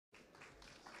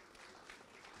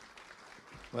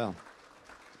Well,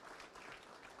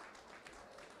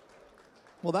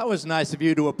 that was nice of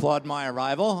you to applaud my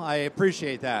arrival. I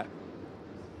appreciate that.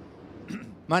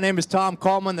 My name is Tom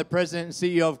Kallman, the president and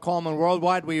CEO of Kallman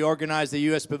Worldwide. We organize the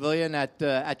U.S. Pavilion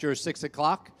at your 6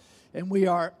 o'clock, and we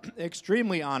are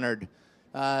extremely honored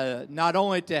not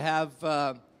only to have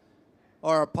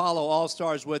our Apollo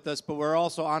All-Stars with us, but we're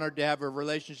also honored to have a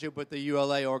relationship with the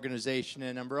ULA organization,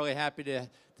 and I'm really happy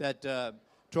that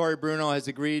Tory Bruno has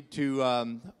agreed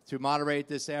to moderate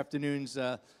this afternoon's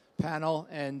panel,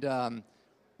 and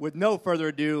with no further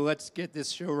ado, let's get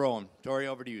this show rolling. Tory,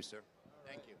 over to you, sir.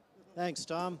 Thank you. Thanks,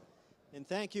 Tom, and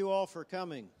thank you all for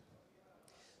coming.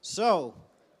 So,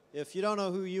 if you don't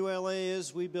know who ULA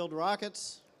is, we build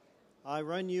rockets. I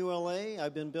run ULA.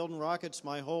 I've been building rockets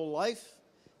my whole life,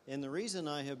 and the reason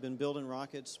I have been building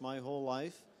rockets my whole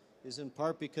life is in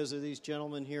part because of these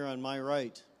gentlemen here on my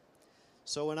right.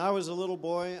 So when I was a little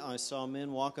boy, I saw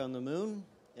men walk on the moon,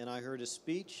 and I heard a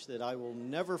speech that I will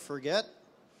never forget,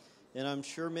 and I'm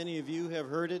sure many of you have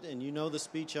heard it, and you know the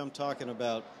speech I'm talking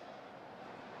about.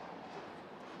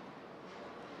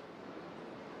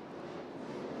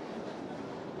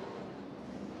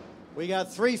 We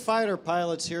got 3 fighter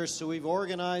pilots here, so we've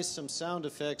organized some sound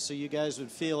effects so you guys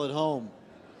would feel at home.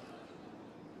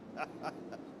 Hey,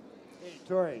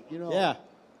 Tory, you know, yeah.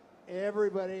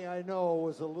 Everybody I know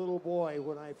was a little boy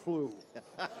when I flew.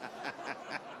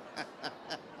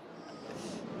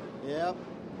 Yep.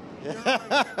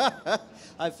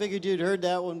 I figured you'd heard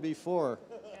that one before.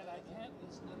 And I can't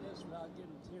listen to this without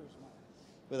getting tears in my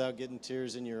eyes. Without getting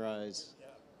tears in your eyes. Yeah.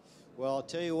 Well, I'll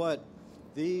tell you what.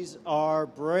 These are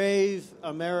brave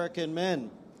American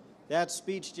men. That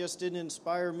speech just didn't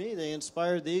inspire me. They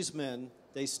inspired these men.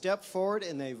 They stepped forward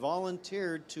and they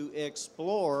volunteered to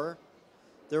explore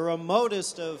the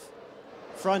remotest of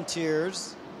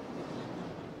frontiers,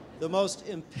 the most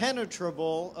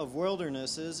impenetrable of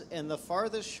wildernesses, and the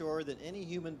farthest shore that any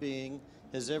human being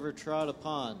has ever trod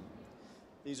upon.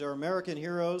 These are American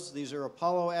heroes. These are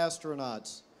Apollo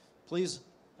astronauts. Please,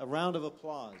 a round of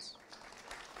applause.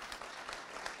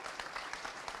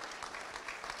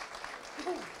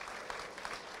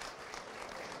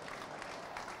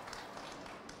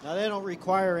 Now, they don't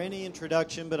require any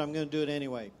introduction, but I'm going to do it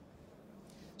anyway.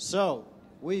 So,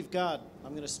 we've got,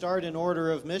 I'm going to start in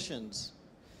order of missions.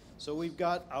 So we've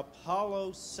got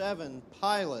Apollo 7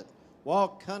 pilot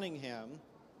Walt Cunningham,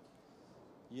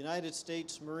 United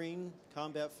States Marine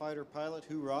combat fighter pilot.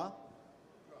 Hoorah.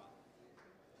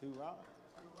 Hoorah.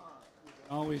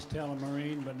 Always tell a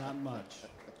Marine, but not much.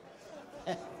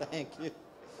 Thank you.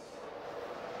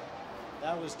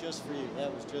 That was just for you.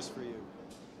 That was just for you.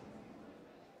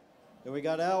 Then we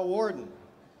got Al Worden,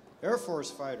 Air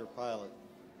Force fighter pilot.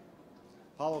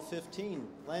 Apollo 15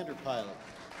 lander pilot.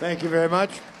 Thank you very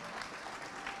much.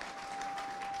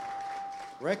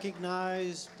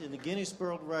 Recognized in the Guinness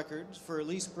World Records for at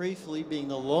least briefly being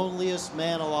the loneliest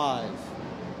man alive.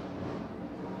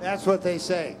 That's what they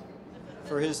say.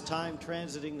 For his time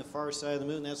transiting the far side of the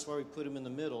moon. That's why we put him in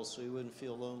the middle so he wouldn't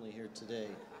feel lonely here today.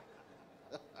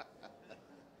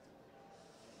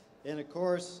 And of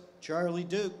course, Charlie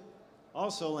Duke,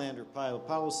 also lander pilot,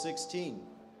 Apollo 16.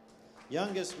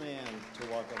 Youngest man to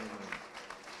walk on the moon.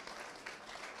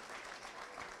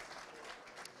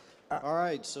 All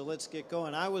right, so let's get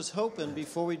going. I was hoping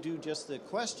before we do just the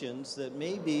questions that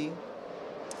maybe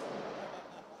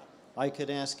I could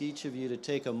ask each of you to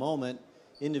take a moment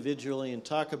individually and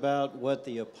talk about what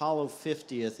the Apollo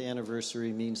 50th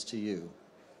anniversary means to you.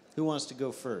 Who wants to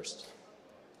go first?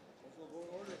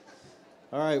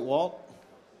 All right, Walt.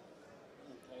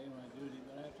 Okay, my duty,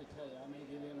 but I have to tell you, I may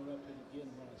get interrupted again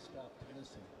when I stop to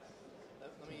listen.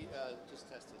 Let me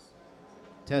just test this.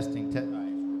 Testing. All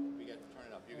right, we got to turn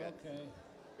it up. You got Okay.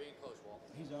 being close, Walt.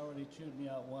 He's already chewed me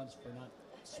out once for not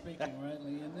speaking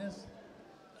rightly in this.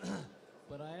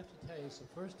 But I have to tell you, it's the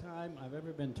first time I've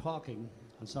ever been talking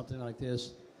on something like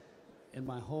this, and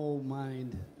my whole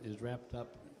mind is wrapped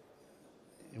up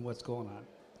in what's going on.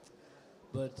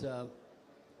 But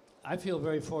I feel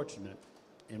very fortunate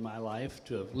in my life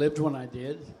to have lived when I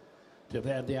did, to have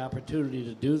had the opportunity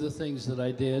to do the things that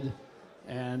I did,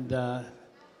 and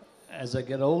as I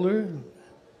get older,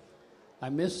 I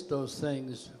miss those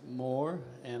things more,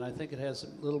 and I think it has a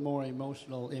little more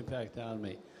emotional impact on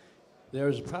me.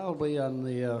 There's probably on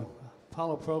the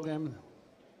Apollo program,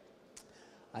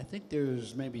 I think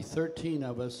there's maybe 13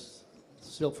 of us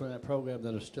still from that program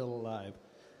that are still alive.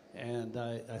 And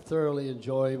I thoroughly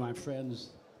enjoy my friends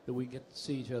that we get to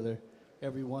see each other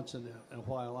every once in a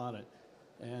while on it.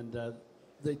 And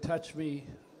they touch me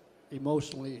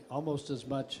emotionally almost as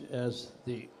much as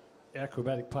the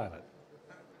acrobatic pilot.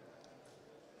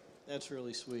 That's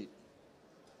really sweet.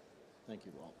 Thank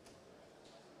you, Walt.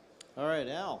 All right,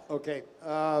 Al. Okay.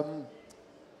 To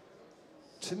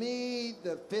me,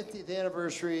 the 50th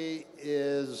anniversary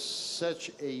is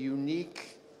such a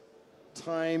unique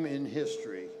time in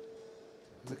history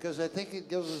because I think it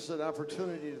gives us an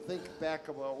opportunity to think back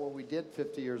about what we did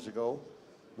 50 years ago,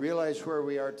 realize where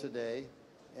we are today,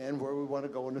 and where we want to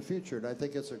go in the future. And I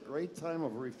think it's a great time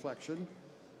of reflection.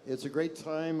 It's a great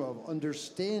time of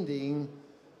understanding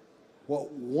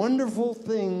what wonderful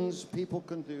things people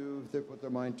can do if they put their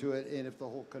mind to it and if the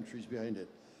whole country's behind it.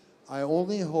 I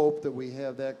only hope that we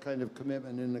have that kind of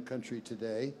commitment in the country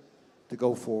today to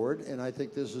go forward, and I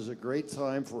think this is a great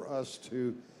time for us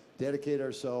to dedicate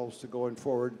ourselves to going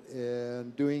forward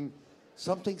and doing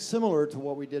something similar to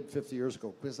what we did 50 years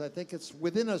ago, because I think it's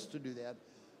within us to do that,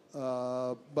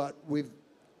 but we've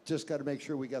just got to make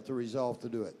sure we got the resolve to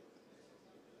do it.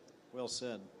 Well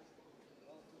said.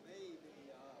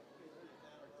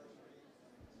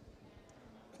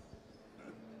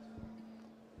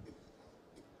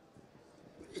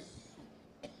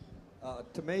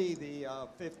 To me, the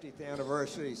 50th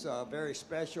anniversary is very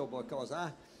special because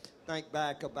I think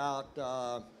back about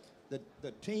the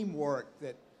teamwork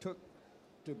that took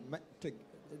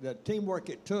the teamwork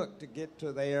it took to get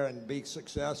to there and be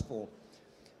successful.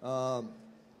 The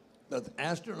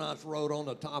astronauts rode on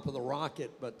the top of the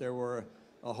rocket, but there were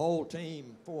a whole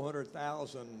team,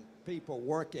 400,000 people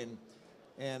working,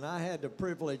 and I had the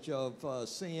privilege of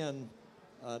seeing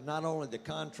not only the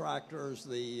contractors,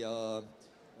 the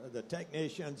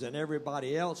technicians and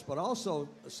everybody else, but also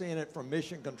seeing it from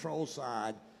mission control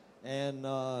side, and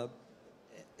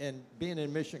being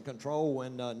in mission control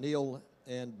when Neil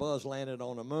and Buzz landed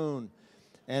on the moon,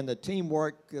 and the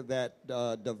teamwork that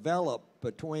developed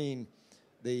between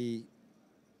the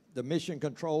mission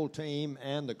control team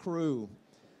and the crew.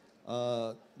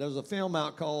 There's a film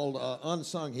out called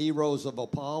Unsung Heroes of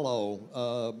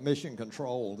Apollo, Mission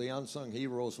Control, the Unsung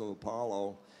Heroes of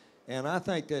Apollo. And I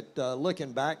think that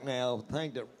looking back now, the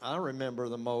thing that I remember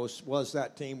the most was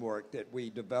that teamwork that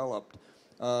we developed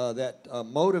that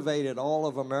motivated all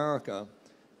of America.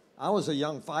 I was a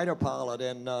young fighter pilot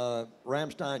in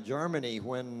Ramstein, Germany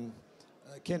when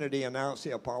Kennedy announced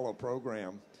the Apollo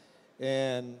program.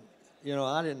 And, you know,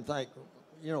 I didn't think,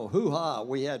 you know, hoo-ha,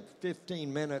 we had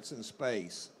 15 minutes in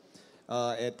space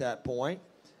at that point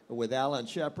with Alan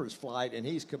Shepard's flight, and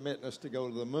he's committing us to go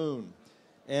to the moon.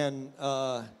 And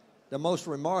the most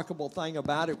remarkable thing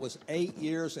about it was 8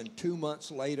 years and 2 months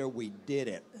later, we did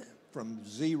it from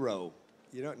zero,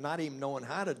 you know, not even knowing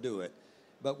how to do it,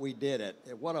 but we did it.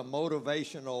 What a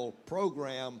motivational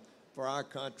program for our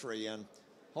country. And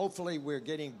hopefully we're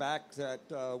getting back that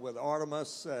with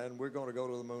Artemis, and we're going to go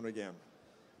to the moon again.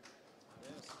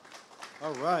 Yes.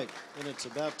 All right, and it's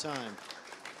about time.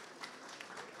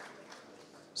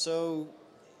 So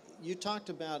you talked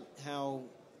about how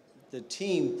the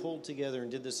team pulled together and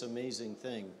did this amazing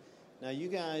thing. Now, you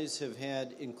guys have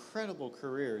had incredible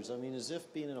careers. I mean, as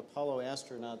if being an Apollo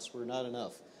astronauts were not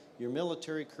enough. Your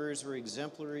military careers were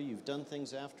exemplary. You've done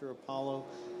things after Apollo.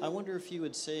 I wonder if you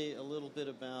would say a little bit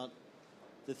about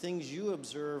the things you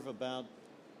observe about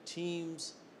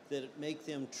teams that make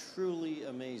them truly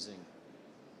amazing.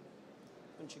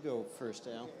 Why don't you go first,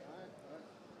 Al?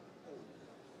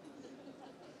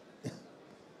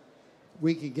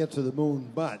 We could get to the moon,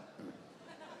 but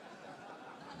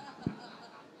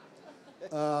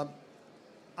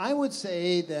I would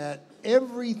say that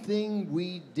everything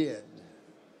we did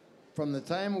from the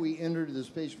time we entered the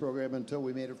space program until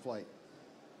we made a flight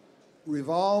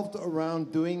revolved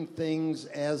around doing things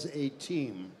as a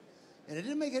team. And it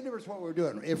didn't make any difference what we were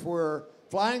doing. If we're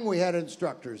flying, we had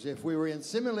instructors. If we were in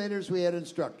simulators, we had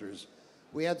instructors.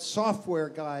 We had software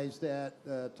guys that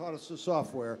taught us the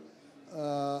software.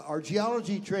 Our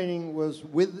geology training was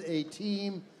with a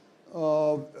team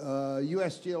of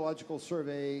U.S. Geological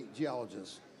Survey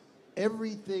geologists.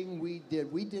 Everything we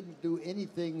didn't do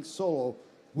anything solo.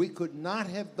 We could not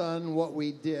have done what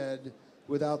we did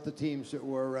without the teams that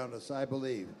were around us, I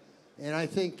believe. And I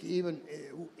think even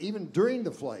during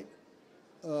the flight,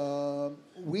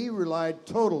 we relied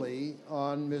totally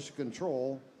on mission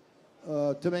control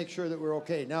to make sure that we're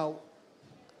okay. Now,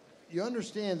 you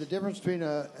understand the difference between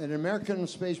an American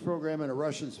space program and a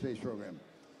Russian space program.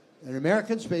 An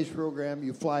American space program,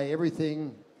 you fly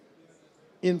everything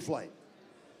in flight.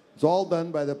 It's all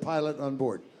done by the pilot on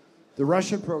board. The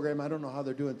Russian program, I don't know how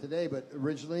they're doing today, but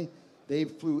originally they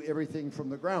flew everything from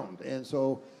the ground. And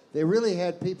so they really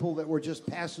had people that were just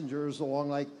passengers along,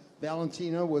 like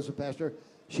Valentina was a passenger.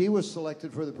 She was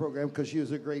selected for the program because she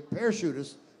was a great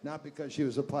parachutist, not because she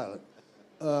was a pilot.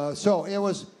 So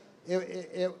it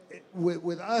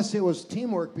with us, it was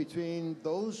teamwork between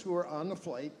those who were on the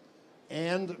flight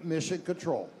and mission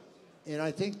control. And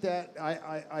I think that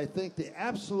I think the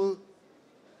absolute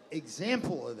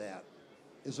example of that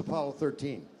is Apollo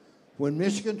 13. When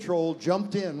mission control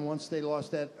jumped in once they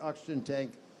lost that oxygen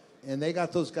tank, and they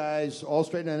got those guys all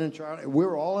straightened out in charge. We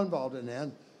were all involved in that,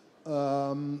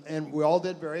 and we all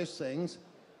did various things.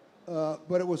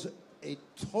 But it was a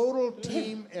total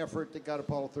team effort that got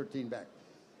Apollo 13 back.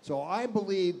 So I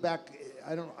believe back.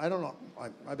 I don't know.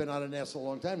 I've been out of NASA a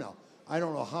long time now. I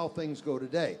don't know how things go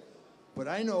today, but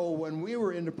I know when we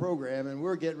were in the program and we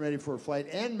were getting ready for a flight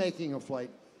and making a flight,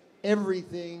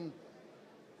 everything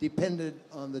depended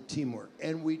on the teamwork,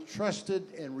 and we trusted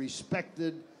and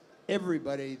respected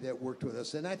everybody that worked with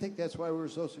us, and I think that's why we were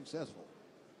so successful.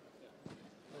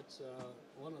 That's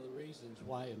one of the reasons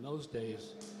why in those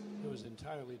days it was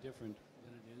entirely different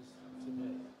than it is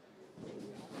today.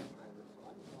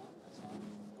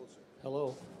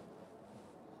 Hello?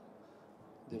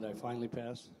 Did I finally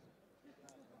pass?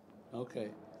 Okay.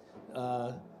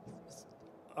 Our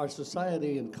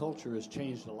society and culture has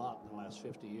changed a lot in the last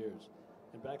 50 years.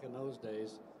 And back in those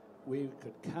days, we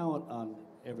could count on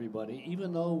everybody,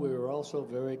 even though we were also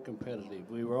very competitive.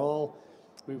 We were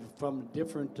from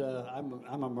different,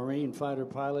 I'm a Marine fighter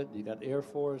pilot, you got Air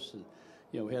Force, and,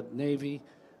 we had Navy,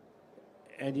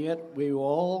 and yet we were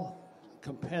all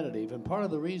competitive. And part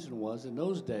of the reason was, in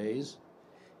those days,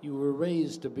 you were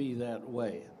raised to be that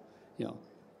way.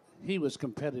 He was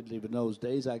competitive in those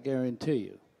days, I guarantee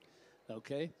you,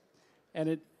 okay?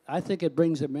 And I think it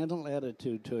brings a mental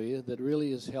attitude to you that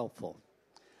really is helpful.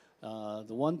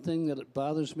 The one thing that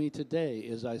bothers me today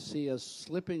is I see us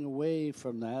slipping away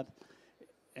from that,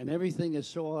 and everything is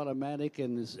so automatic,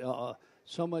 and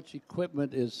so much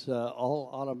equipment is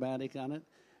all automatic on it.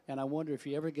 And I wonder if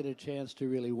you ever get a chance to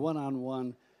really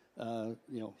one-on-one,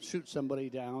 shoot somebody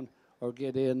down or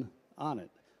get in on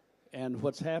it. And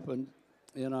what's happened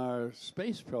in our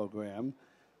space program,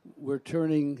 we're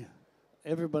turning.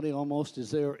 Everybody almost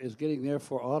is getting there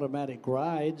for automatic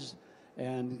rides,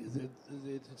 and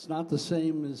it's not the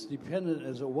same as dependent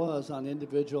as it was on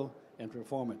individual and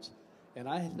performance. And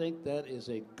I think that is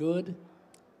a good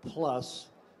plus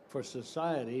for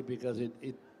society, because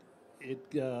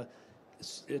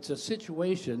it's a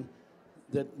situation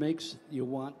that makes you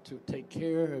want to take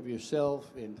care of yourself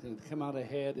and come out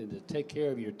ahead, and to take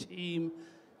care of your team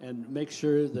and make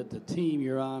sure that the team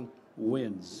you're on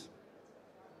wins.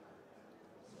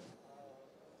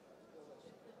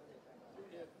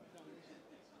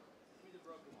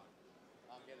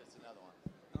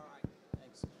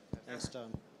 Thanks,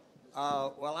 Tom.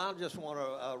 Well, I just want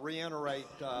to reiterate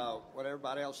what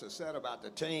everybody else has said about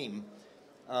the team.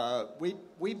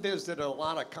 We visited a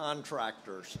lot of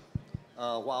contractors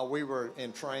while we were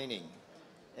in training,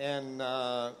 and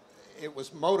it was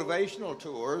motivational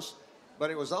tours, but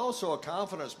it was also a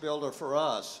confidence builder for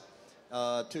us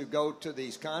to go to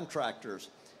these contractors.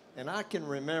 And I can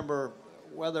remember,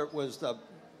 whether it was the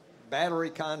battery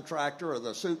contractor or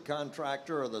the suit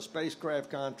contractor or the spacecraft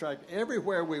contractor,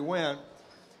 everywhere we went,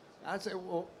 I'd say,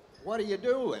 well, what are you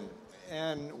doing?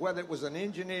 And whether it was an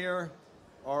engineer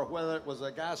or whether it was a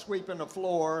guy sweeping the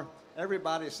floor,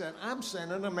 everybody said, I'm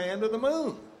sending a man to the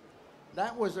moon.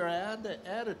 That was their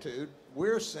attitude.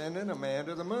 We're sending a man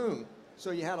to the moon.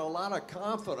 So you had a lot of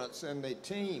confidence in the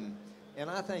team. And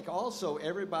I think also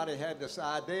everybody had this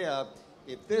idea,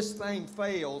 if this thing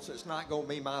fails, it's not going to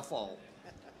be my fault.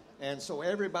 And so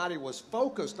everybody was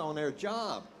focused on their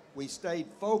job. We stayed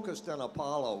focused in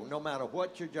Apollo, no matter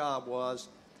what your job was.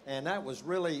 And that was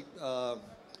really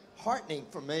heartening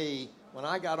for me when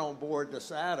I got on board the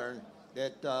Saturn,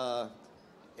 that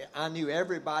I knew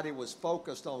everybody was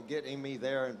focused on getting me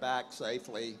there and back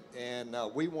safely. And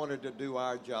we wanted to do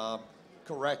our job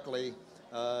correctly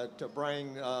to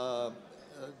bring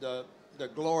the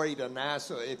glory to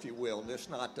NASA, if you will, just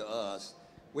not to us.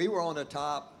 We were on the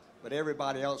top, but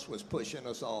everybody else was pushing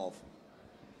us off.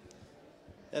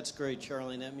 That's great,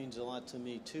 Charlie, and that means a lot to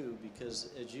me, too, because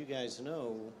as you guys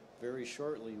know, very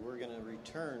shortly we're going to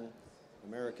return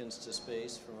Americans to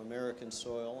space from American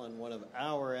soil on one of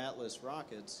our Atlas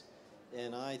rockets,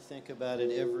 and I think about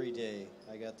it every day.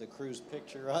 I got the crew's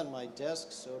picture on my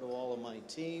desk, so do all of my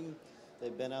team.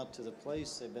 They've been out to the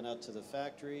place, they've been out to the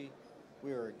factory.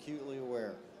 We are acutely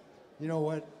aware. You know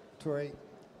what, Tory?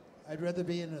 I'd rather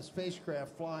be in a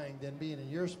spacecraft flying than being in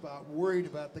your spot worried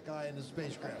about the guy in the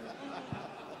spacecraft.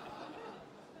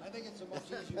 I think it's a much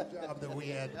easier job than we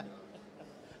had.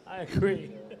 I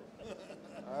agree.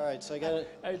 All right, so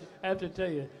I have to tell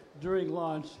you, during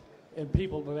launch, and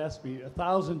people have asked me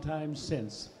 1,000 times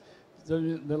since,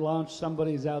 the launch,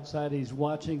 somebody's outside, he's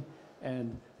watching.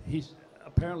 and he's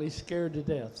apparently scared to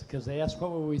death because they asked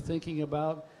what were we thinking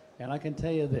about, and I can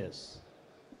tell you this.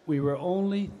 We were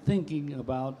only thinking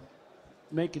about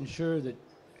making sure that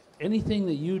anything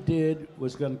that you did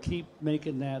was going to keep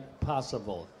making that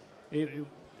possible.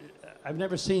 I've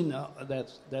never seen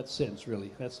that since,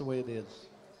 really. That's the way it is.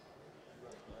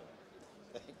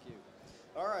 Thank you.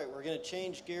 All right, we're going to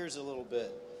change gears a little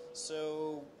bit.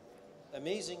 So,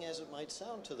 amazing as it might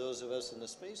sound to those of us in the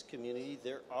space community,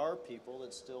 there are people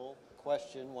that still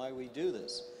question why we do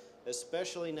this,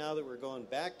 especially now that we're going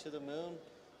back to the moon.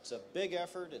 It's a big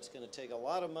effort. It's going to take a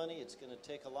lot of money. It's going to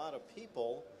take a lot of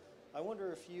people. I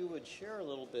wonder if you would share a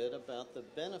little bit about the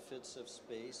benefits of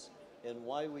space and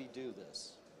why we do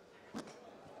this.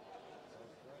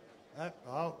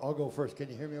 I'll go first. Can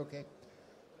you hear me okay?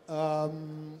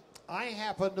 I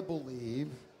happen to believe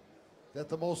that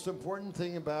the most important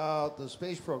thing about the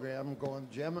space program going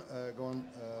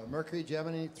Mercury,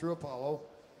 Gemini, through Apollo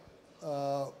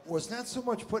was not so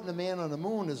much putting a man on the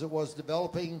moon as it was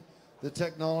developing the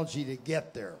technology to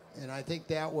get there. And I think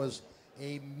that was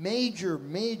a major,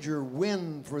 major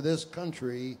win for this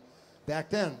country back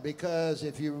then. Because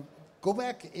if you go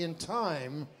back in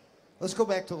time, let's go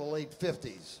back to the late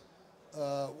 50s,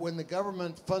 when the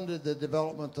government funded the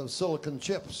development of silicon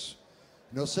chips.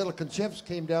 You know, silicon chips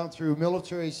came down through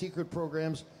military secret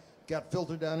programs, got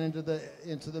filtered down into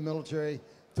the military,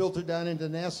 filtered down into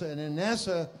NASA, and then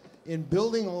NASA, in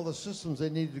building all the systems they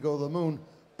needed to go to the moon,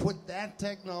 put that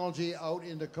technology out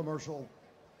into commercial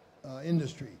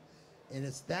industry. And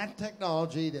it's that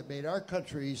technology that made our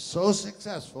country so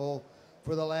successful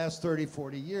for the last 30,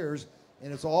 40 years.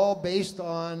 And it's all based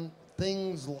on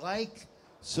things like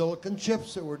silicon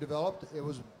chips that were developed. It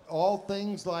was all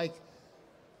things like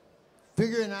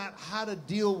figuring out how to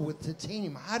deal with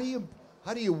titanium. How do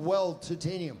you weld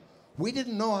titanium? We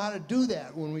didn't know how to do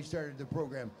that when we started the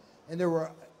program. And there were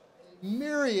a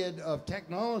myriad of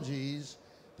technologies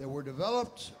that were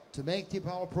developed to make the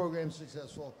Apollo program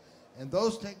successful, and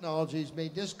those technologies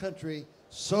made this country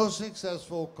so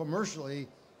successful commercially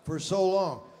for so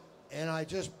long. And I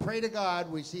just pray to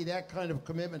God we see that kind of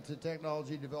commitment to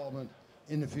technology development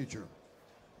in the future.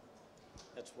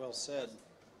 That's well said.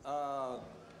 I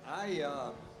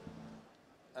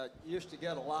used to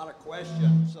get a lot of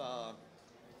questions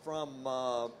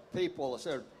from people that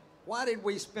said, why did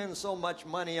we spend so much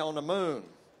money on the moon?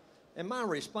 And my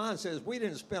response is, we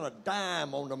didn't spend a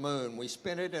dime on the moon. We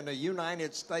spent it in the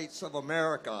United States of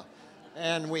America.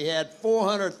 And we had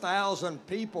 400,000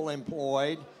 people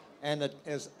employed. And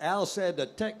as Al said, the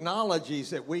technologies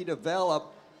that we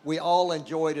developed, we all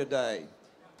enjoy today.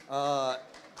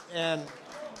 And,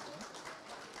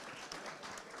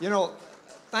 you know,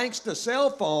 thanks to cell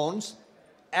phones,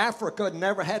 Africa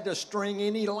never had to string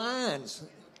any lines,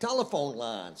 telephone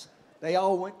lines. They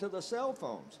all went to the cell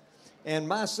phones. And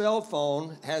my cell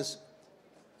phone has,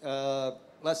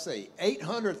 let's see,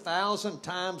 800,000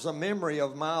 times the memory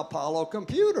of my Apollo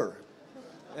computer.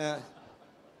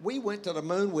 We went to the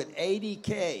moon with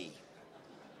 80K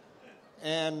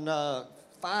and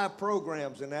 5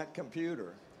 programs in that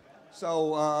computer.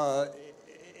 So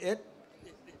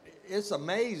it's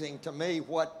amazing to me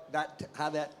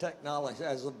how that technology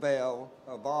has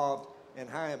evolved and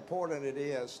how important it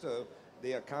is to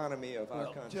the economy of our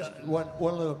country. Just one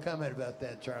little comment about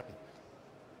that, Charlie.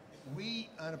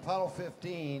 We, on Apollo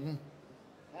 15,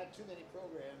 had too many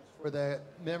programs for the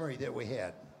memory that we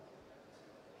had.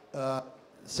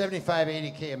 75,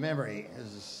 80K of memory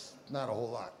is not a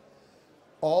whole lot.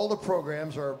 All the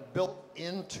programs are built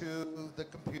into the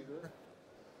computer,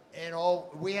 and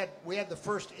we had the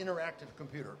first interactive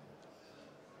computer.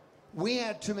 We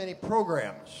had too many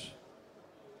programs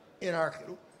in our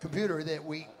computer that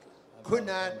we could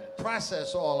not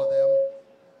process all of them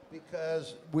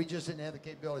because we just didn't have the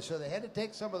capability. So they had to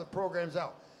take some of the programs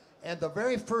out. And the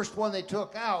very first one they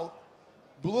took out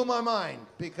blew my mind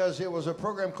because it was a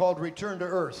program called Return to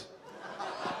Earth.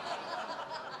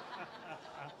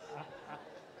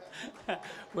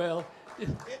 Well, it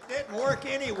didn't work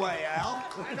anyway, Al.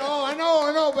 I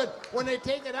know, but when they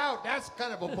take it out, that's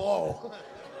kind of a blow.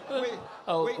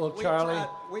 Charlie.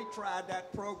 We tried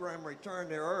that program, Return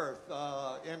to Earth,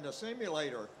 in the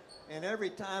simulator. And every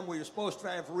time we were supposed to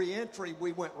have re-entry,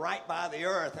 we went right by the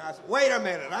Earth. And I said, wait a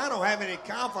minute, I don't have any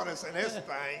confidence in this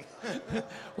thing.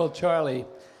 Well, Charlie,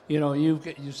 you know, you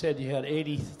said you had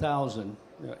 80,000,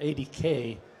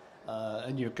 80K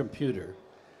in your computer.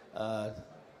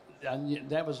 And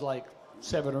that was like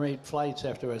 7 or 8 flights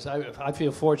afterwards. I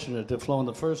feel fortunate to have flown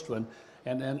the first one.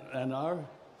 And our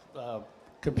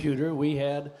computer, we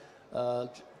had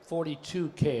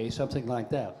 42K, something like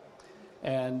that.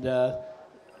 And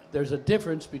there's a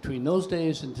difference between those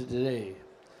days and today,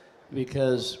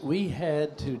 because we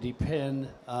had to depend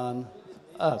on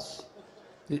us.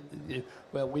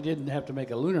 Well, we didn't have to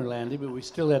make a lunar landing, but we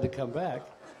still had to come back.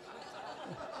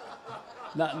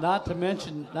 Not to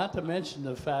mention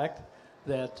the fact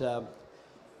that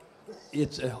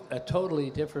it's a totally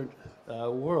different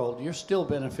world. You're still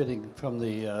benefiting from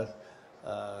the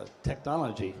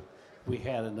technology we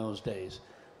had in those days.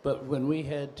 But when we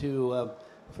had to,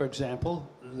 for example,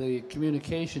 the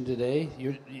communication today,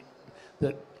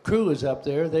 the crew is up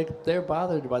there, they're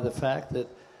bothered by the fact that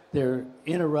they're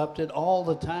interrupted all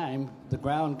the time. The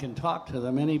ground can talk to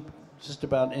them just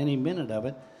about any minute of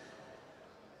it.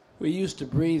 We used to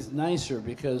breathe nicer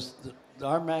because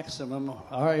our maximum,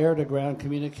 our air-to-ground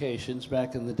communications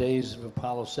back in the days of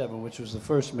Apollo 7, which was the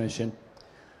first mission,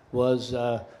 was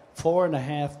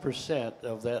 4.5%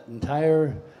 of that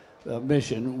entire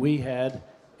mission. We had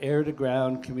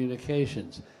air-to-ground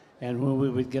communications, and when we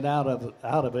would get out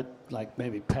of it, like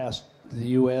maybe past the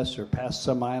U.S. or past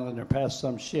some island or past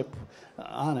some ship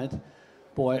on it,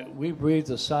 boy, we breathed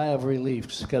a sigh of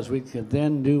relief because we could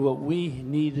then do what we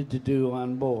needed to do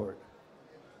on board.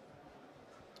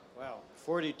 Wow,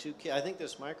 42K. I think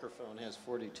this microphone has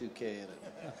 42K in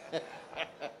it.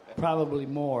 Probably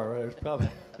more.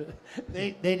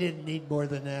 They didn't need more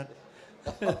than that.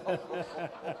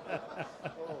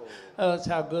 Oh, that's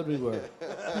how good we were.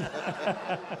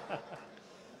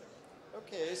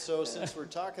 Okay, so since we're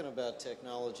talking about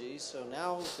technology, so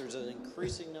now there's an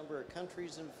increasing number of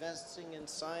countries investing in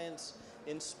science,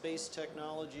 in space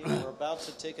technology. We're about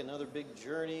to take another big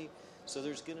journey, so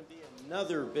there's going to be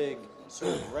another big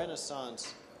sort of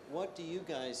renaissance. What do you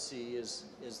guys see as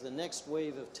the next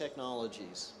wave of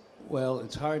technologies? Well,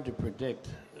 it's hard to predict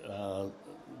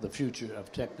the future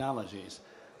of technologies,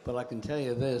 but I can tell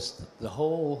you this, the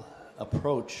whole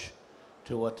approach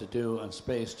to what to do in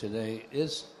space today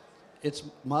it's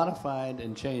modified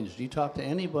and changed. You talk to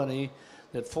anybody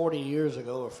that 40 years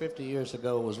ago or 50 years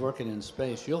ago was working in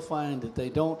space, you'll find that they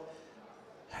don't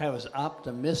have as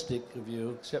optimistic a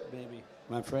view, except maybe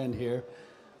my friend here,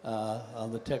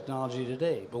 on the technology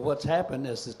today. But what's happened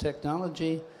as the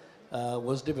technology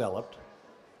was developed,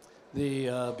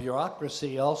 the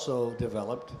bureaucracy also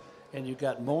developed, and you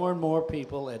got more and more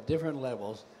people at different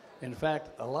levels. In fact,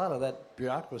 a lot of that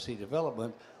bureaucracy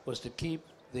development was to keep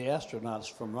the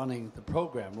astronauts from running the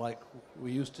program like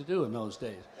we used to do in those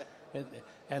days.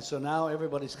 And so now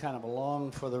everybody's kind of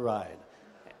along for the ride.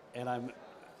 And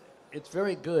it's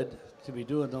very good to be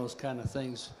doing those kind of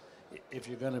things if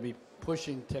you're going to be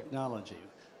pushing technology.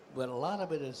 But a lot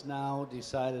of it is now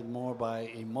decided more by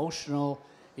emotional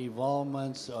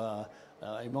evolvements,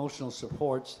 emotional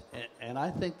supports. And I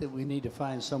think that we need to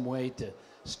find some way to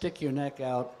stick your neck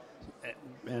out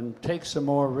and take some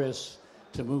more risks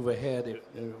to move ahead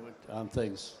on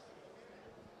things.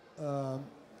 One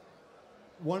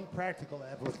practical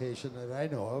application that I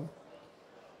know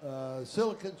of,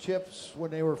 silicon chips,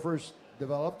 when they were first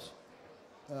developed,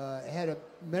 had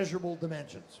measurable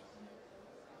dimensions.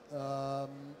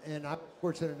 And I'm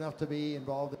fortunate enough to be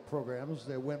involved in programs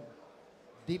that went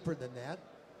deeper than that.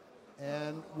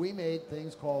 And we made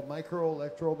things called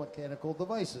micro-electromechanical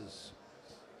devices.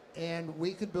 And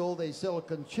we could build a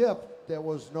silicon chip that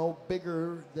was no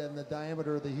bigger than the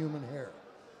diameter of the human hair.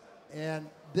 And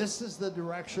this is the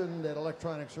direction that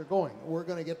electronics are going. We're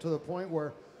going to get to the point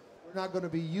where we're not going to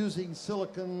be using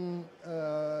silicon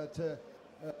to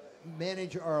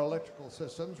manage our electrical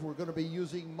systems. We're going to be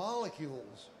using molecular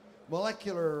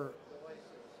devices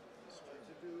to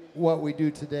do what we do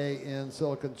today in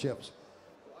silicon chips.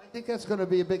 I think that's going to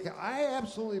be a big, I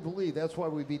absolutely believe that's why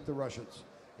we beat the Russians,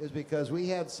 is because we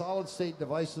had solid state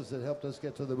devices that helped us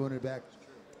get to the moon and back.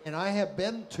 And I have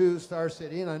been to Star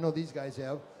City, and I know these guys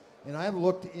have, and I've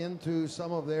looked into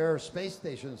some of their space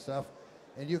station stuff,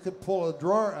 and you could pull a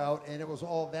drawer out, and it was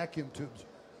all vacuum tubes.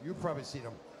 You've probably seen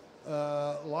them.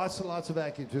 Lots and lots of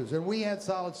vacuum tubes. And we had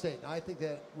solid state, and I think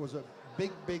that was a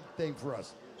big, big thing for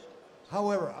us.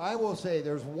 However, I will say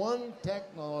there's one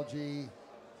technology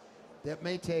that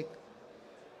may take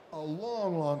a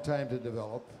long, long time to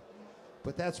develop,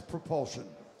 but that's propulsion.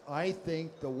 I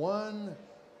think the one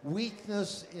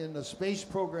weakness in the space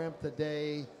program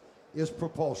today is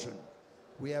propulsion.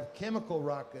 We have chemical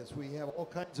rockets. We have all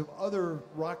kinds of other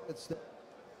rockets that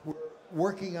we're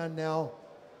working on now.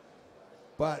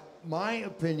 But my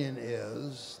opinion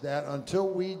is that until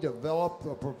we develop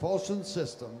a propulsion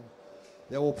system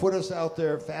that will put us out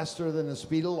there faster than the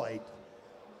speed of light,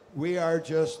 we are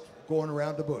just going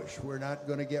around the bush. We're not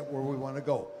going to get where we want to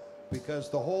go. Because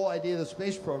the whole idea of the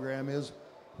space program is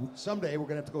someday we're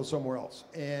going to have to go somewhere else.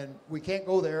 And we can't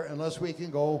go there unless we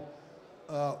can go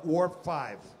Warp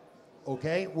 5.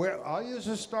 Okay? Where I'll use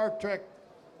a Star Trek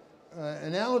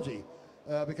analogy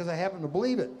because I happen to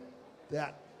believe it,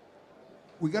 that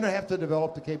we're going to have to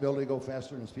develop the capability to go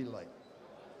faster than the speed of light.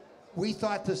 We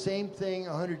thought the same thing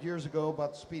 100 years ago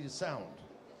about the speed of sound,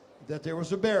 that there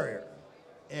was a barrier.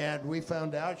 And we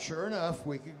found out, sure enough,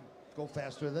 we could go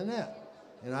faster than that.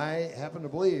 And I happen to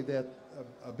believe that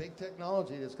a big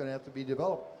technology that's going to have to be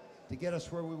developed to get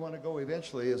us where we want to go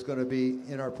eventually is going to be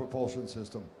in our propulsion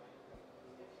system.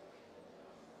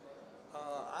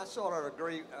 I sort of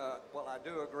agree, well, I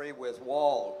do agree with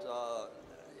Walt.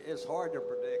 It's hard to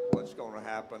predict what's going to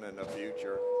happen in the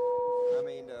future. I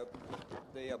mean,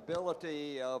 the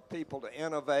ability of people to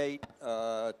innovate,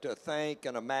 to think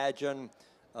and imagine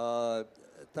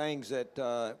things that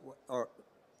are,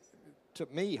 to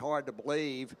me, hard to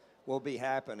believe will be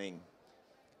happening.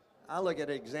 I look at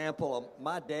an example of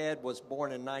my dad was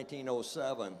born in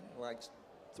 1907, like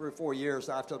 3 or 4 years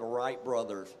after the Wright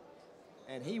brothers.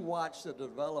 And he watched the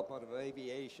development of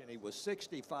aviation. He was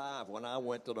 65 when I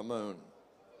went to the moon.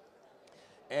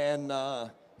 And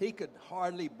he could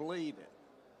hardly believe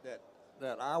it,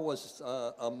 that I was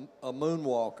a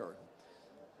moonwalker.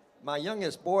 My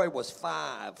youngest boy was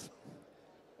 5.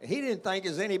 He didn't think it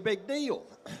was any big deal.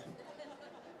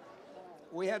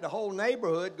 We had the whole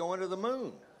neighborhood going to the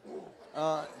moon.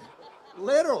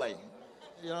 Literally.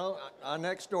 You know, our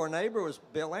next door neighbor was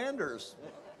Bill Anders.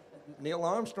 Neil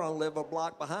Armstrong lived a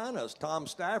block behind us. Tom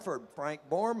Stafford, Frank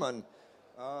Borman,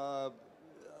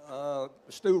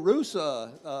 Stu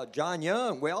Rusa, John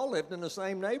Young. We all lived in the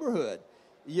same neighborhood.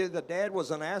 The dad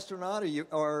was an astronaut,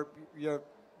 or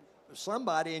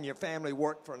somebody in your family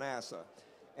worked for NASA.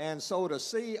 And so to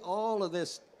see all of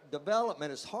this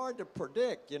development, it's hard to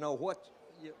predict, you know, what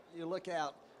you look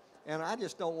out. And I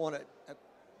just don't want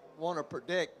to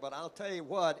predict, but I'll tell you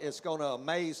what, it's going to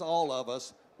amaze all of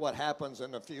us what happens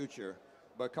in the future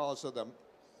because of the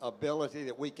ability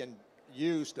that we can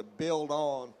use to build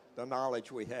on the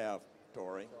knowledge we have,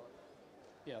 Tory.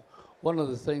 Yeah, one of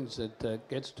the things that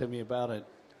gets to me about it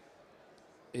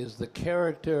is the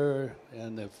character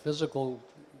and the physical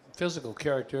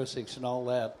characteristics and all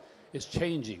that is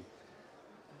changing.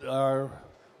 Our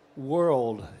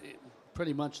world,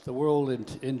 pretty much the world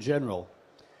in general,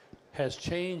 has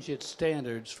changed its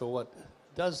standards for what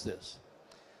does this.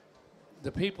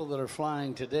 The people that are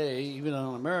flying today, even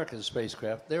on American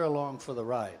spacecraft, they're along for the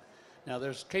ride. Now,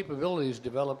 there's capabilities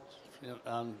developed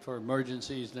for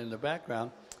emergencies and in the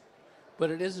background, but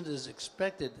it isn't as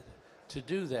expected to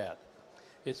do that.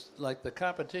 It's like the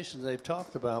competition they've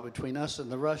talked about between us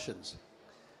and the Russians.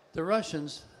 The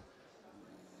Russians,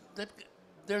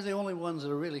 they're the only ones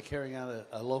that are really carrying out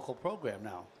a local program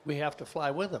now. We have to fly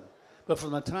with them. But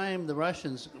from the time the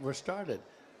Russians were started,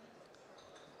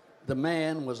 the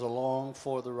man was along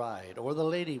for the ride, or the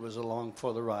lady was along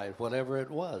for the ride, whatever it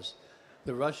was.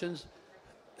 The Russians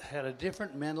had a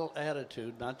different mental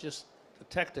attitude, not just a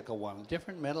technical one, a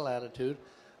different mental attitude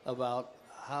about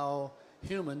how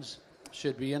humans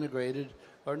should be integrated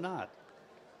or not.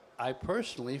 I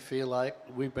personally feel like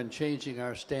we've been changing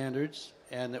our standards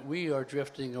and that we are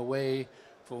drifting away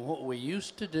from what we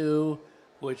used to do,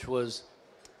 which was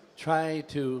try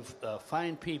to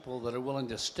find people that are willing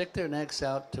to stick their necks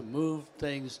out to move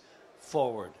things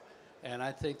forward. And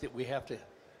I think that we have to,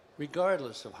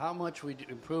 regardless of how much we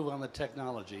improve on the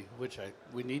technology, which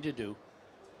we need to do,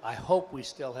 I hope we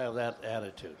still have that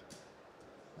attitude.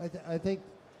 I think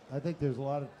there's a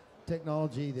lot of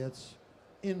technology that's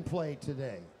in play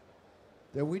today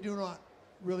that we do not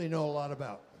really know a lot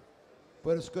about,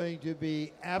 but it's going to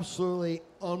be absolutely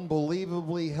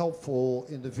unbelievably helpful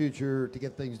in the future to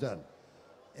get things done.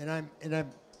 And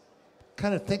I'm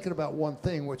kind of thinking about one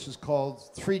thing, which is called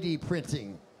 3D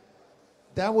printing.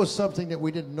 That was something that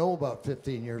we didn't know about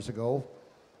 15 years ago,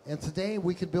 and today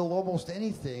we can build almost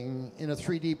anything in a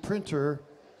 3D printer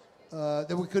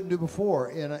that we couldn't do before.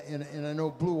 And I know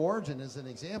Blue Origin, as an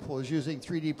example, is using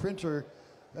 3D printer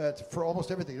for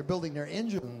almost everything. They're building their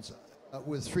engines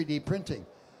with 3D printing.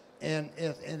 And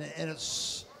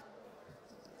it's,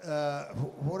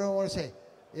 what do I want to say?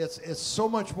 It's so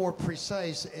much more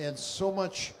precise and so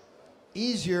much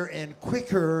easier and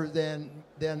quicker than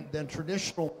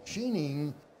traditional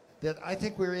machining that I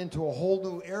think we're into a whole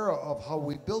new era of how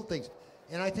we build things.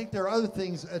 And I think there are other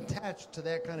things attached to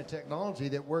that kind of technology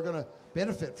that we're going to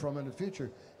benefit from in the future.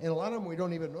 And a lot of them we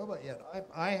don't even know about yet.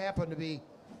 I happen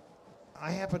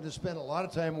to spend a lot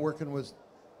of time working with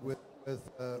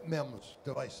MEMS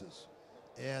devices.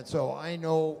 And so I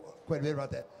know quite a bit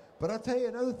about that. But I'll tell you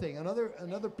another thing,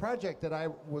 another project that I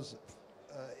was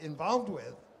involved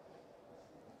with,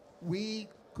 we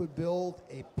could build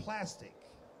a plastic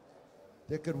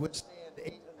that could withstand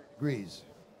 800 degrees.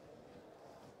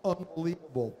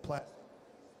 Unbelievable plastic.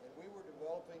 And we were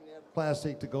developing that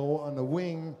plastic to go on the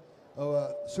wing of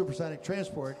a supersonic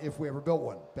transport if we ever built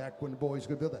one, back when the boys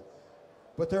could build that.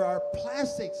 But there are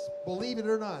plastics, believe it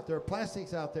or not, there are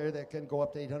plastics out there that can go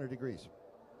up to 800 degrees.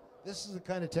 This is the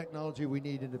kind of technology we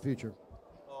need in the future.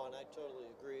 Oh, and I totally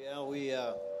agree. Al,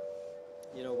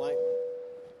 you know,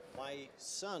 my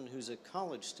son, who's a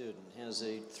college student, has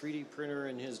a 3D printer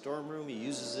in his dorm room. He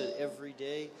uses it every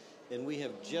day, and we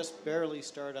have just barely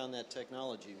started on that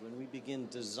technology. When we begin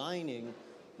designing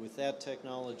with that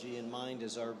technology in mind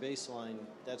as our baseline,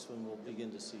 that's when we'll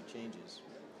begin to see changes.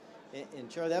 And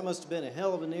Charlie, that must have been a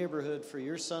hell of a neighborhood for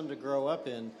your son to grow up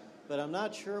in, but I'm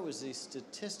not sure it was a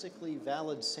statistically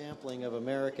valid sampling of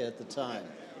America at the time.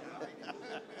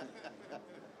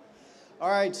 All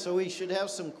right, so we should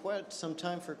have some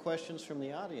time for questions from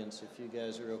the audience, if you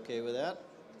guys are okay with that.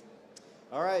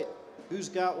 All right, who's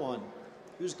got one?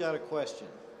 Who's got a question?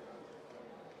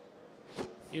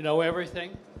 You know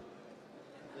everything?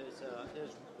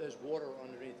 There's water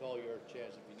underneath all your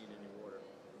chairs if you need any water.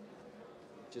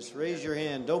 Just raise your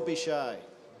hand. Don't be shy.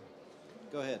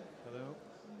 Go ahead. Hello.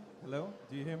 Hello.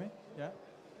 Do you hear me? Yeah.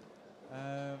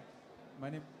 My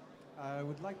name. I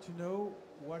would like to know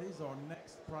what is our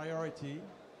next priority.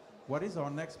 What is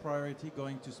our next priority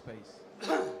going to space?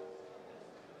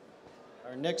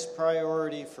 Our next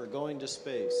priority for going to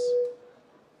space.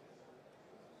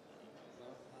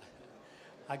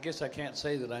 I guess I can't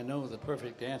say that I know the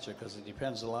perfect answer because it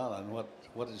depends a lot on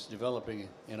what is developing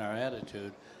in our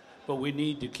attitude. But we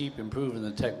need to keep improving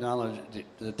the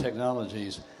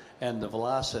technologies, and the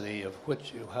velocity of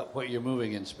what you're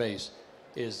moving in space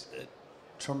is a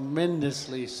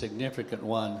tremendously significant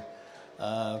one.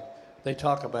 They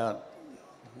talk about,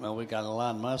 well, we got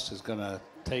Elon Musk is going to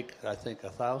take, I think,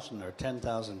 1,000 or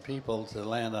 10,000 people to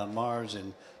land on Mars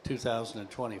in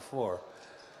 2024.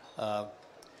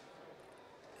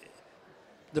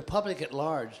 The public at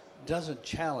large doesn't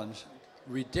challenge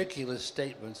ridiculous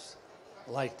statements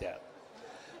like that.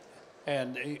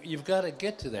 And you've got to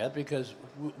get to that because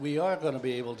we are going to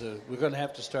be able to, we're going to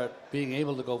have to start being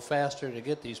able to go faster to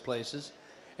get these places.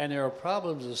 And there are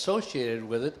problems associated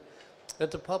with it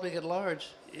that the public at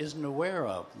large isn't aware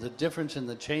of. The difference in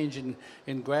the change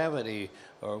in gravity,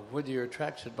 or whether you're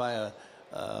attracted by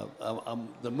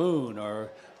the moon or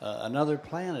another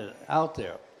planet out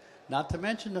there. Not to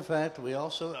mention the fact that we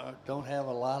also don't have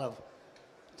a lot of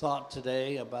thought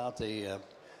today about the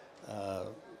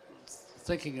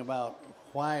thinking about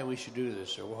why we should do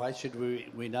this or why should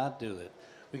we not do it.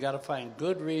 We got to find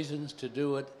good reasons to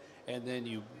do it, and then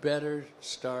you better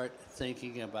start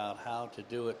thinking about how to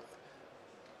do it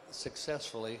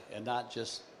successfully and not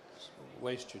just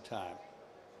waste your time.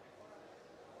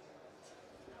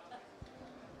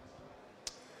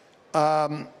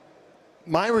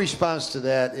 My response to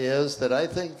that is that I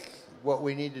think what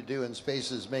we need to do in space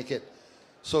is make it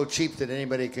so cheap that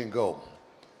anybody can go.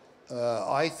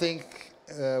 I think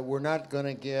we're not going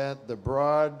to get the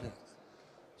broad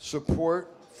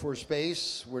support for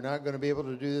space. We're not going to be able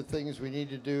to do the things we need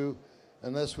to do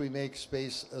unless we make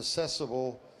space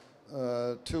accessible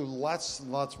to lots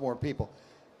and lots more people.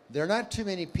 There are not too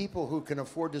many people who can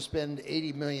afford to spend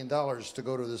 $80 million to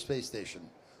go to the space station,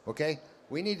 okay?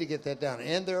 We need to get that down.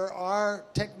 And there are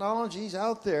technologies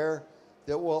out there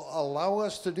that will allow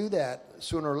us to do that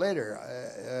sooner or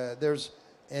later. There's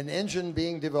an engine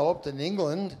being developed in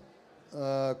England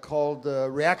called the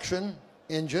reaction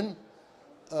engine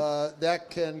that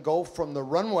can go from the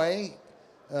runway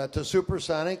to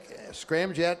supersonic,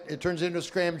 scramjet, it turns into a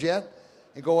scramjet,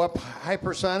 and go up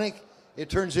hypersonic, it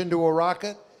turns into a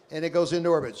rocket, and it goes into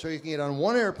orbit. So you can get on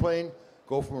one airplane,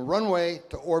 go from a runway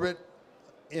to orbit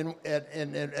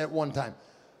at one time.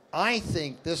 I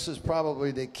think this is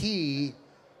probably the key.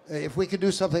 If we could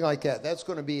do something like that, that's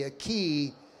going to be a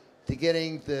key to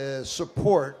getting the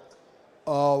support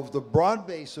of the broad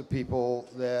base of people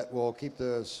that will keep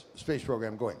the space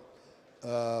program going.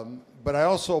 But I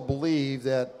also believe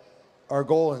that our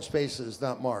goal in space is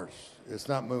not Mars. It's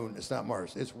not Moon. It's not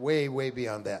Mars. It's way, way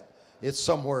beyond that. It's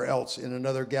somewhere else in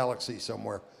another galaxy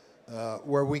somewhere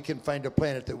where we can find a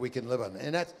planet that we can live on.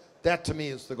 And that to me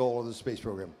is the goal of the space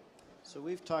program. So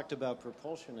we've talked about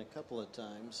propulsion a couple of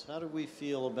times. How do we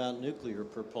feel about nuclear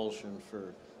propulsion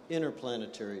for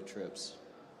interplanetary trips?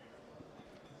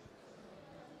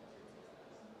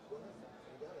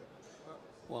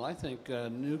 Well, I think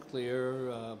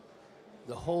nuclear,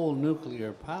 the whole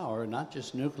nuclear power, not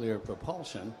just nuclear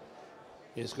propulsion,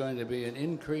 is going to be an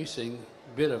increasing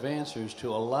bit of answers to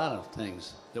a lot of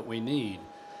things that we need.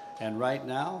 And right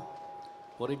now,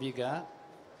 what have you got?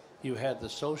 You had the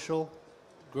social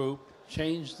group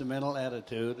changed the mental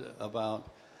attitude about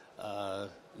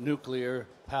nuclear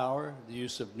power, the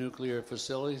use of nuclear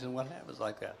facilities, and what happens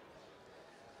like that.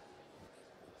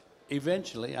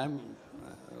 Eventually, I'm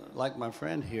like my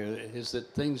friend here, is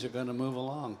that things are going to move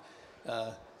along.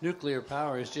 Nuclear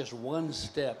power is just one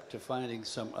step to finding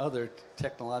some other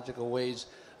technological ways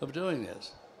of doing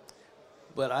this.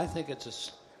 But I think it's a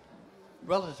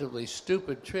relatively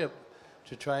stupid trip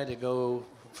to try to go,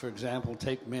 for example,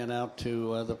 take men out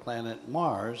to the planet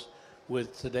Mars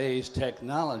with today's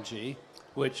technology,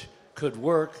 which could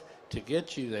work to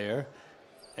get you there,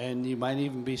 and you might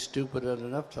even be stupid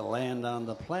enough to land on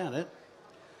the planet.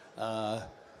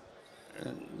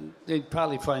 They'd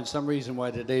probably find some reason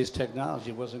why today's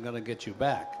technology wasn't going to get you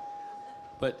back.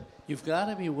 But you've got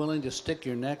to be willing to stick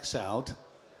your necks out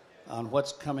on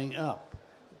what's coming up.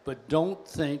 But don't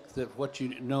think that what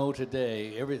you know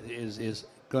today everything is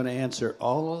going to answer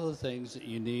all of the things that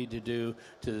you need to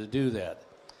do that.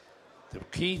 The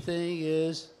key thing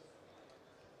is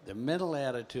the mental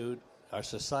attitude. Our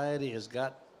society has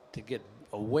got to get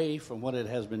away from what it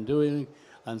has been doing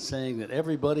on saying that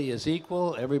everybody is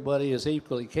equal, everybody is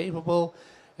equally capable,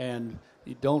 and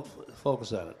you don't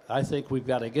focus on it. I think we've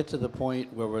got to get to the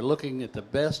point where we're looking at the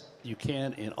best you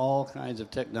can in all kinds of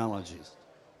technologies.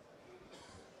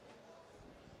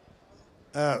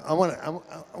 I want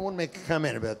to make a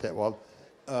comment about that, Walt.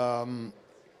 And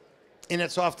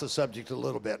it's off the subject a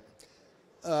little bit.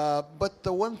 But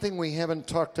the one thing we haven't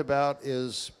talked about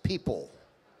is people.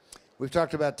 We've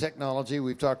talked about technology,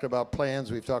 we've talked about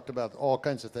plans, we've talked about all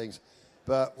kinds of things,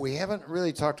 but we haven't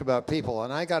really talked about people.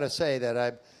 And I got to say that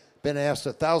I've been asked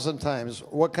 1,000 times,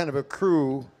 what kind of a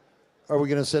crew are we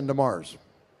going to send to Mars?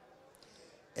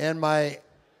 And my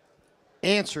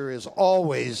answer is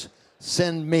always,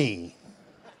 send me.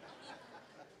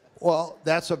 Well,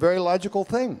 that's a very logical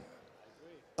thing.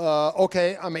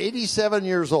 Okay, I'm 87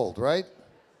 years old, right?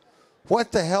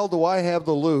 What the hell do I have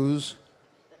to lose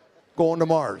going to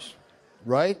Mars,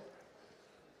 right?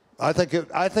 I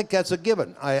think that's a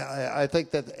given. I think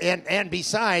that, and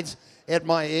besides, at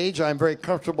my age, I'm very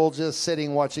comfortable just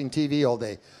sitting watching TV all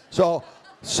day. So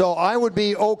I would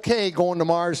be okay going to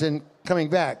Mars and coming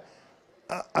back.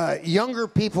 Younger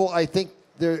people, I think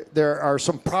there are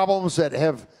some problems that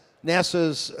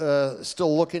NASA's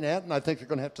still looking at, and I think they're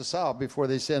going to have to solve before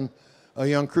they send a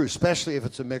young crew, especially if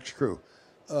it's a mixed crew.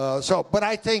 But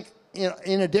I think,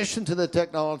 in addition to the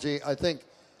technology, I think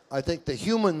the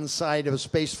human side of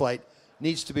spaceflight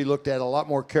needs to be looked at a lot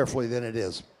more carefully than it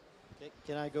is.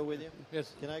 Can I go with you?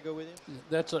 Yes. Can I go with you?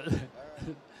 That's a. All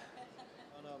right.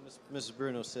 Oh, no, Mrs.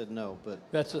 Bruno said no, but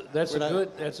That's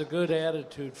a good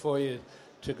attitude for you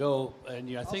to go,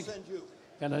 and I think. I'll send you.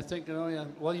 And I think,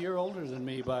 well, you're older than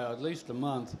me by at least a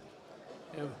month,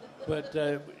 but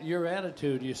your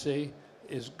attitude, you see,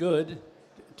 is good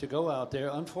to go out there.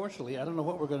 Unfortunately, I don't know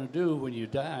what we're going to do when you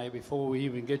die before we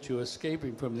even get you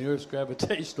escaping from the Earth's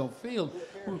gravitational field.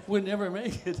 We'll never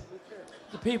make it.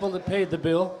 The people that paid the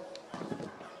bill.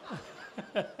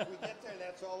 We get there,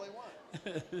 that's all they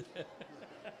want.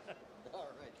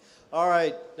 All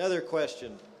right, another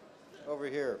question over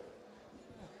here.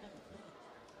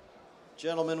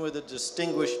 Gentleman with a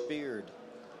distinguished beard.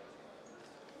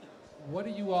 What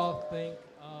do you all think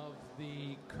of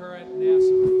the current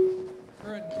NASA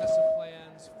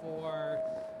plans for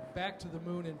back to the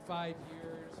moon in 5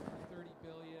 years, for $30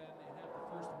 billion, and have the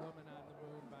first woman on the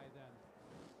moon by then?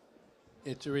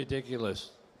 It's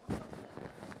ridiculous.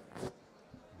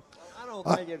 I don't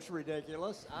think it's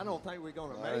ridiculous. I don't think we're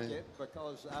going to make it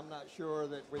because I'm not sure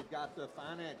that we've got the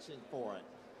financing for it.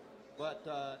 But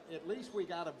at least we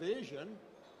got a vision,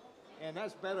 and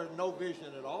that's better than no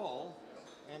vision at all.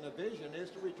 And the vision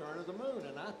is to return to the moon,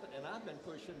 and I've been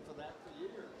pushing for that for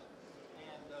years.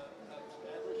 And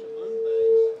establish a moon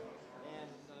base, and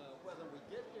whether we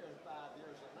get there in 5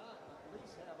 years or not, at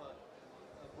least have a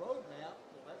roadmap.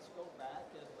 Let's go back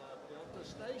and build the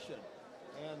station,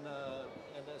 and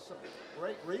there's some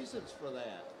great reasons for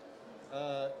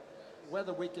that.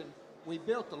 Whether we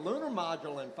built the lunar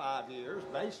module in 5 years,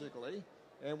 basically,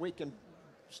 and we can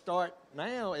start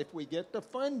now if we get the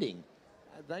funding.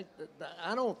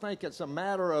 I don't think it's a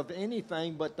matter of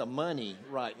anything but the money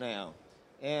right now.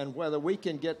 And whether we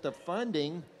can get the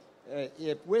funding,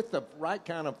 if with the right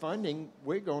kind of funding,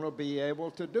 we're going to be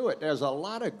able to do it. There's a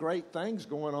lot of great things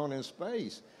going on in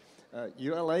space.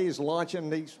 ULA is launching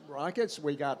these rockets.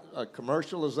 We got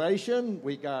commercialization.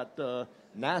 We got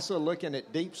NASA looking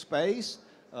at deep space.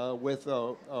 With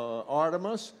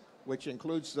Artemis, which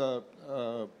includes the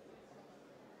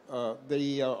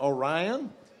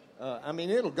Orion. I mean,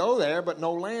 it'll go there, but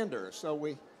no lander. So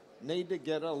need to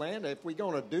get a lander. If we're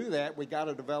going to do that, we got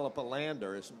to develop a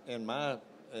lander, in my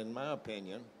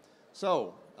opinion.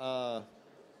 So I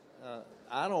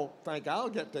don't think I'll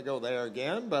get to go there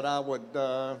again, but I would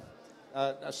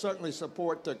I certainly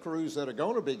support the crews that are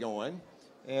going to be going,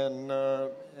 and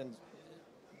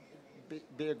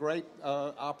be a great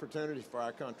opportunity for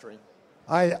our country.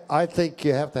 I think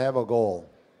you have to have a goal.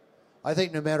 I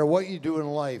think no matter what you do in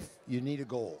life, you need a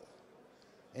goal.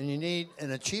 And you need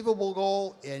an achievable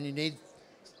goal, and you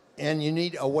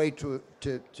need a way to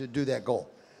do that goal.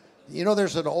 You know,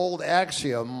 there's an old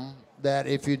axiom that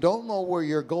if you don't know where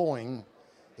you're going,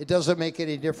 it doesn't make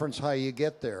any difference how you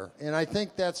get there. And I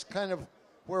think that's kind of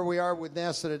where we are with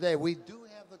NASA today. We do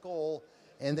have the goal,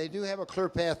 and they do have a clear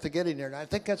path to getting there. And I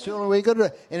think that's the only way you go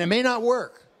to. And it may not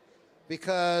work,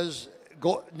 because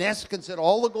NASA can set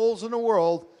all the goals in the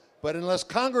world, but unless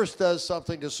Congress does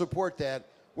something to support that,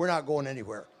 we're not going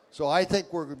anywhere. So I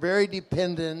think we're very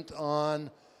dependent on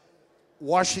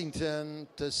Washington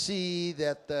to see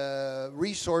that the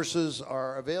resources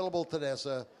are available to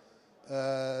NASA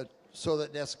so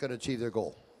that NASA can achieve their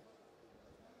goal.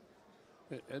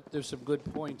 There's some good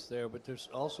points there, but there's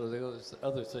also the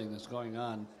other thing that's going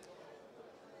on.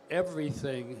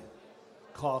 Everything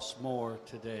costs more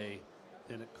today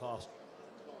than it cost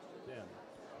then.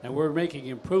 And we're making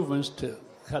improvements to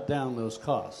cut down those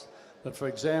costs. But for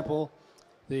example,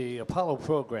 the Apollo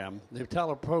program, the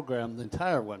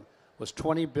entire one, was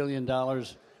 $20 billion,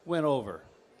 went over.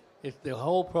 If the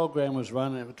whole program was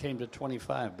run, it came to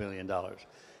 $25 billion.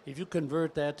 If you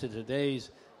convert that to today's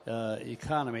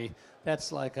economy,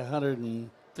 that's like $150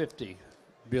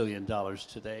 billion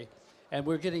today. And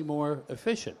we're getting more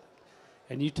efficient.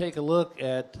 And you take a look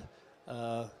at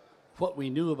what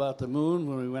we knew about the moon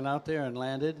when we went out there and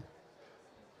landed,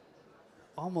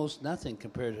 almost nothing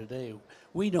compared to today.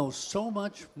 We know so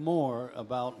much more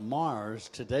about Mars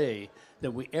today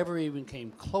than we ever even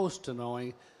came close to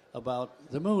knowing about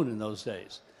the moon in those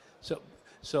days.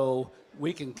 So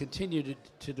we can continue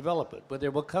to develop it. But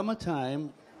there will come a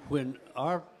time when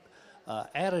our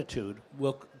attitude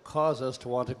will cause us to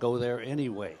want to go there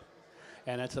anyway.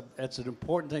 And that's an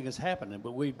important thing that's happening.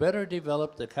 But we better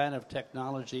develop the kind of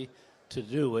technology to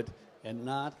do it and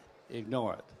not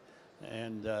ignore it.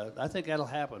 And I think that'll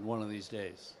happen one of these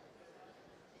days.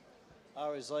 I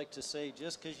always like to say,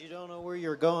 just because you don't know where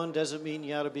you're going doesn't mean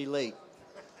you ought to be late.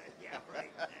 Yeah,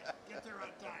 right. Get there on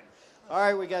time. All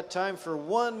right, we got time for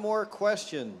one more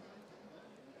question.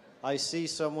 I see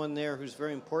someone there who's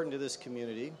very important to this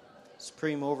community,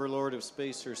 Supreme Overlord of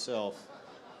Space herself.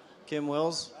 Kim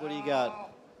Wills, what do you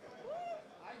got?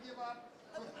 I give up.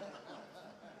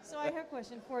 So I have a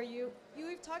question for you.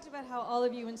 We've talked about how all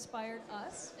of you inspired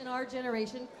us in our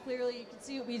generation. Clearly, you can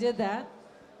see we did that.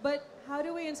 But how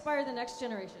do we inspire the next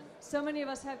generation? So many of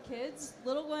us have kids,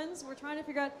 little ones. We're trying to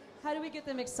figure out how do we get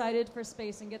them excited for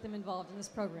space and get them involved in this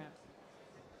program?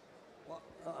 Well,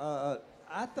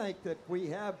 I think that we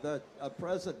have the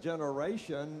present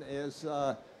generation is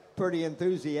pretty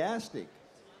enthusiastic.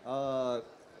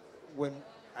 When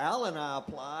Al and I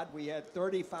applied, we had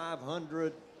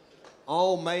 3,500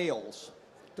 all males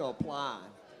to apply.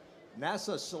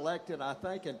 NASA selected, I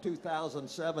think, in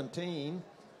 2017,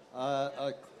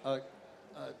 the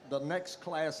next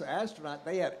class astronaut.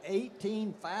 They had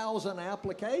 18,000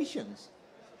 applications,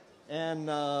 and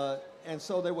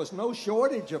so there was no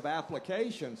shortage of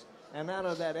applications. And out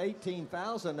of that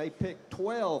 18,000, they picked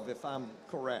 12, if I'm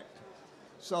correct.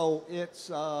 So it's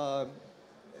the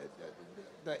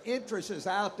interest is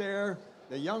out there.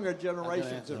 The younger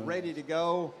generations are ready to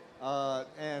go.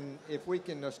 And if we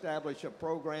can establish a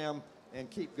program and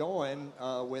keep going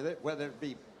with it, whether it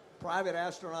be private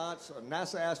astronauts or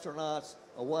NASA astronauts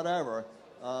or whatever,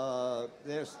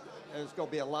 there's going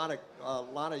to be a lot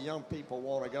of young people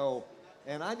want to go.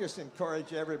 And I just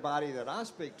encourage everybody that I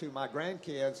speak to, my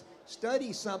grandkids,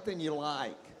 study something you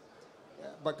like.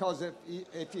 Because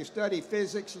if you study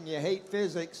physics and you hate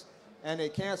physics, and they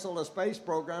cancel the space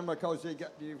program because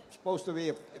you're supposed to be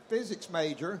a physics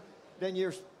major, then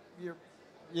you're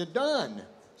done.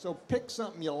 So pick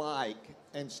something you like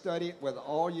and study it with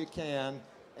all you can,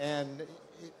 and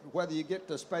whether you get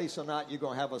to space or not, you're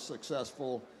going to have a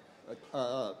successful,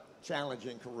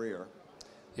 challenging career.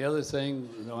 The other thing,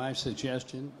 my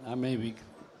suggestion, I may be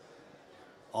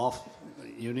off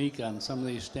unique on some of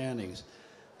these standings,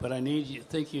 but I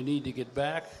think you need to get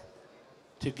back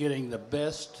to getting the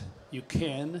best you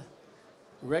can.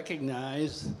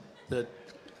 Recognize that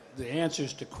the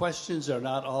answers to questions are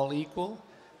not all equal.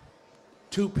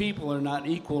 Two people are not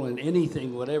equal in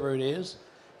anything, whatever it is,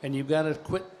 and you've got to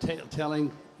quit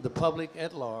telling the public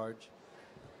at large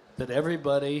that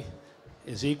everybody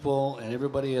is equal and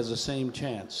everybody has the same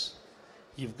chance.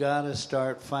 You've got to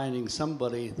start finding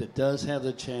somebody that does have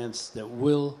the chance that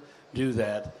will do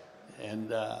that,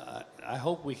 and I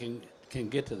hope we can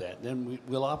get to that. Then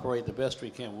we'll operate the best we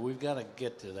can. But we've got to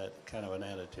get to that kind of an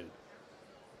attitude.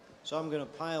 So I'm going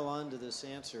to pile on to this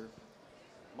answer.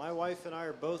 My wife and I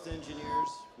are both engineers.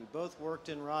 We both worked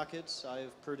in rockets.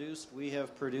 We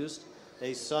have produced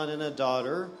a son and a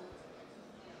daughter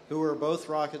who are both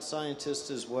rocket scientists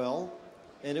as well.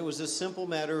 And it was a simple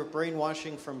matter of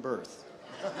brainwashing from birth.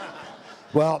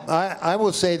 Well, I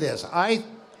will say this. I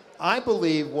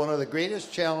believe one of the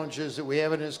greatest challenges that we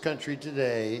have in this country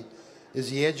today is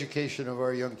the education of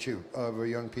our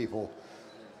young people.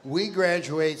 We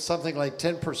graduate something like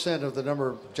 10% of the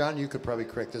number, John, you could probably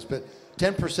correct this, but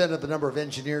 10% of the number of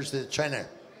engineers that China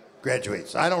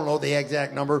graduates. I don't know the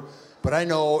exact number, but I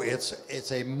know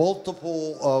it's a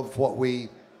multiple of what we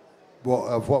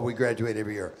graduate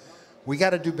every year. We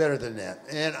got to do better than that.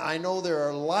 And I know there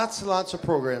are lots and lots of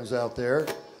programs out there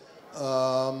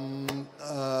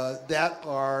that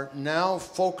are now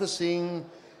focusing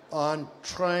on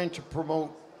trying to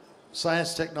promote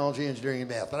science, technology, engineering, and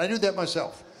math. And I do that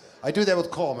myself. I do that with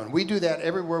Kallman. We do that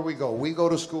everywhere we go. We go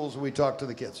to schools and we talk to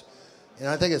the kids. And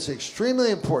I think it's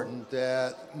extremely important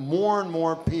that more and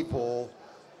more people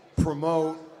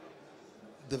promote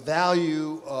the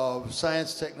value of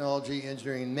science, technology,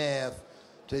 engineering, and math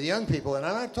to the young people. And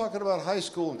I'm not talking about high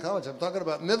school and college. I'm talking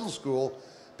about middle school,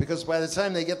 because by the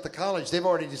time they get to college, they've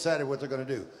already decided what they're going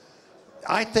to do.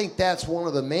 I think that's one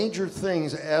of the major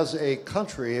things as a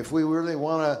country, if we really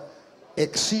want to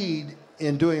exceed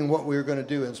in doing what we're going to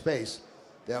do in space,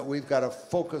 that we've got to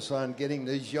focus on getting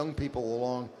these young people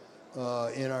along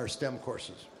in our STEM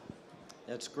courses.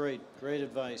 That's great. Great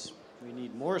advice. We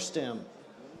need more STEM,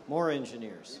 more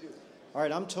engineers. All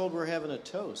right, I'm told we're having a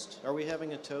toast. Are we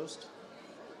having a toast?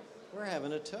 We're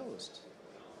having a toast.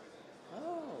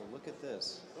 Oh, look at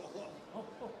this.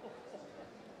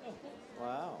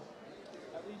 Wow.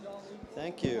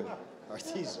 Thank you. Are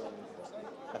these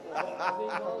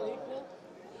all equal?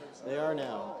 They are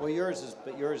now. Well, yours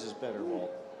is better,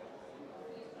 Walt.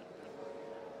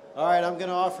 All right, I'm going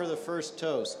to offer the first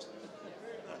toast.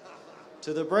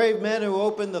 To the brave men who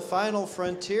opened the final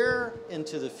frontier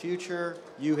into the future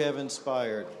you have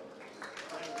inspired.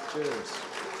 Cheers.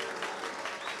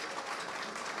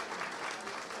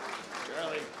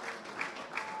 Charlie.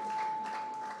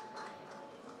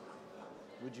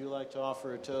 Would you like to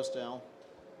offer a toast, Al?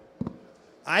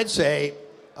 I'd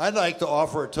like to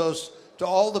offer a toast to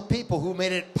all the people who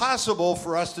made it possible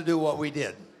for us to do what we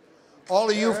did. All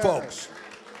of you folks.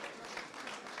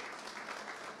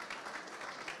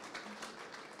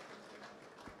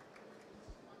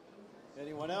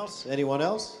 Anyone else? Anyone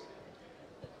else?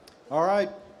 All right,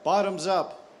 bottoms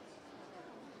up.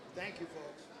 Thank you,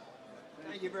 folks.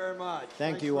 Thank you very much.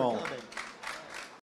 Thank you for all. coming.